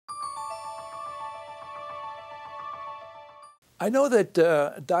I know that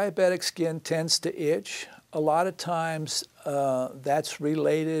diabetic skin tends to itch. A lot of times that's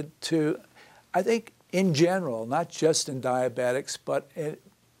related to, I think in general, not just in diabetics, but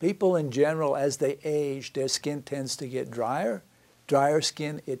people in general, as they age, their skin tends to get drier. Drier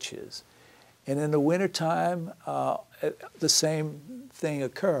skin itches. And in the wintertime, the same thing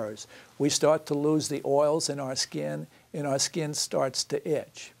occurs. We start to lose the oils in our skin, and our skin starts to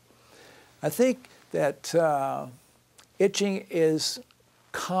itch. I think that itching is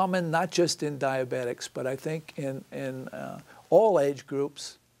common not just in diabetics, but I think in all age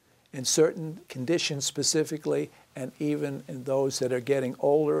groups, in certain conditions specifically, and even in those that are getting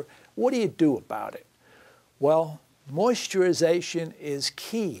older. What do you do about it? Well, moisturization is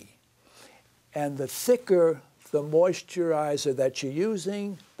key. And the thicker the moisturizer that you're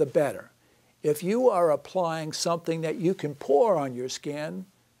using, the better. If you are applying something that you can pour on your skin,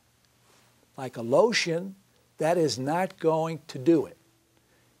 like a lotion, that is not going to do it.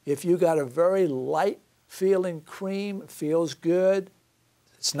 If you got a very light feeling cream, feels good,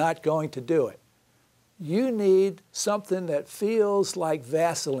 it's not going to do it. You need something that feels like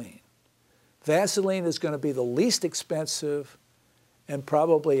Vaseline. Vaseline is going to be the least expensive and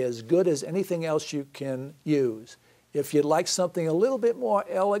probably as good as anything else you can use. If you'd like something a little bit more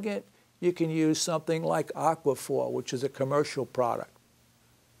elegant, you can use something like Aquaphor, which is a commercial product.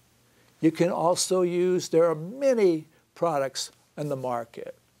 You can also use, there are many products in the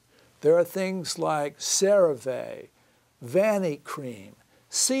market. There are things like CeraVe, Vanicream,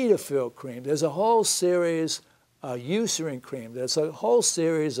 Cetaphil cream. There's a whole series, Eucerin cream. There's a whole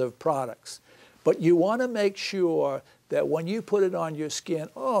series of products. But you want to make sure that when you put it on your skin,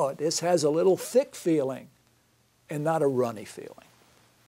 oh, this has a little thick feeling and not a runny feeling.